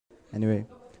Anyway,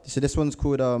 so this one's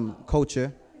called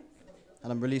Culture,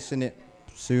 and I'm releasing it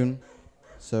soon.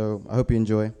 So I hope you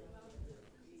enjoy.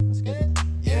 Let's get it.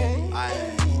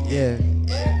 Yeah.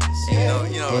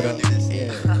 We're gonna do this.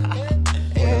 Yeah.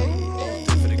 Do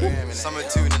it for the gram and summer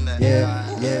tune in that. Yeah.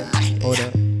 Hold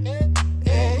up.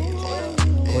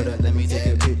 Hold up, let me take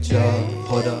a picture.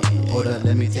 Hold up,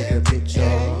 let me take a picture.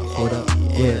 Hold up,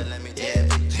 yeah.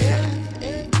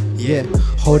 Yeah,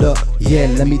 hold up, yeah,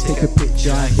 let me take a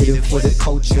picture. I hit it for the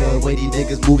culture. Way these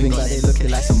niggas moving like they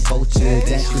looking like some vultures.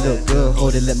 Damn, she look good,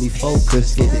 hold it, let me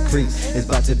focus. Get the creep, it's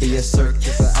about to be a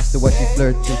circus. I asked her what she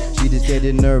flirting, she just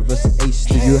getting nervous. Ace,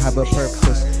 do you have a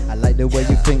purpose? I like the way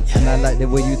you think, and I like the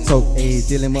way you talk. Ayy,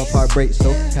 dealing with heartbreak,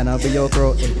 so can I be your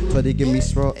girl? Ayy, 20 give me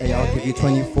straw, ayy, I'll give you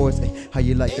 24s. Ayy, how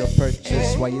you like your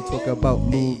purchase? Why you talk about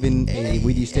moving? Ayy,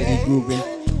 we these steady grooving.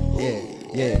 Yeah.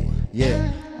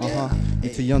 You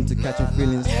too young to catching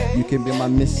feelings. You can be my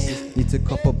missus. Need to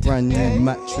cop a brand new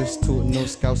mattress. Talk no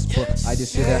scouts, but I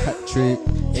just hit a hat trick.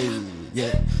 Hey,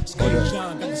 yeah. Hold up.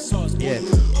 Yeah,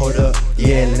 hold up.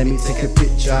 Yeah, let me take a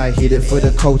picture. I hit it for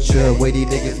the culture. Way these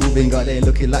niggas moving, got they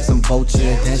looking like some vultures.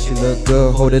 Damn, she look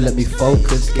good. Hold it, let me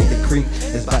focus. Get the creep.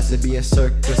 It's about to be a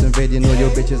circus. Invading all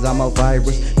your bitches. I'm a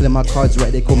virus. Play my cards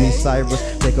right. They call me Cyrus.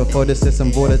 Take a photo,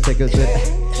 system border. Take a good.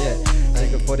 Yeah.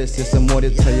 For this system, more to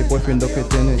tell your boyfriend look at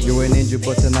dinner. You're an angel,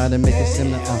 but tonight I make it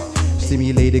similar.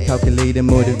 Stimulated, calculated,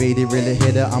 motivated, really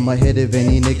hitter. I'm ahead of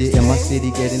any nigga in my city,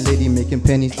 getting litty, making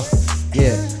pennies.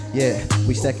 Yeah,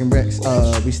 we stacking racks,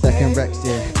 yeah.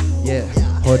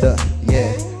 Hold up,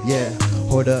 yeah.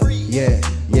 Hold up, yeah.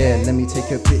 Let me take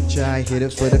a picture. I hit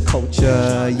it for the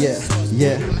culture, yeah.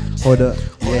 Hold up,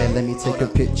 yeah. Let me take a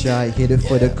picture. I hit it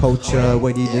for the culture.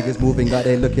 Where these niggas moving, got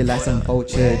they looking like some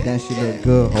vulture. Damn, she look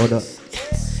good. Hold up.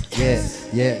 Yeah,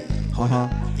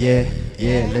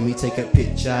 let me take a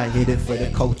picture. I hit it for the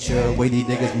culture. Way these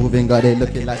niggas moving, got it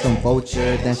looking like some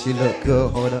vulture. Then she look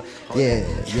good, hold up, yeah,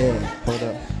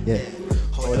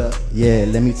 hold up, yeah,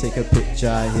 let me take a picture.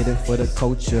 I hit it for the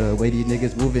culture. Way these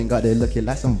niggas moving, got it looking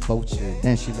like some vulture.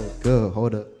 Then she look good,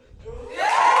 hold up.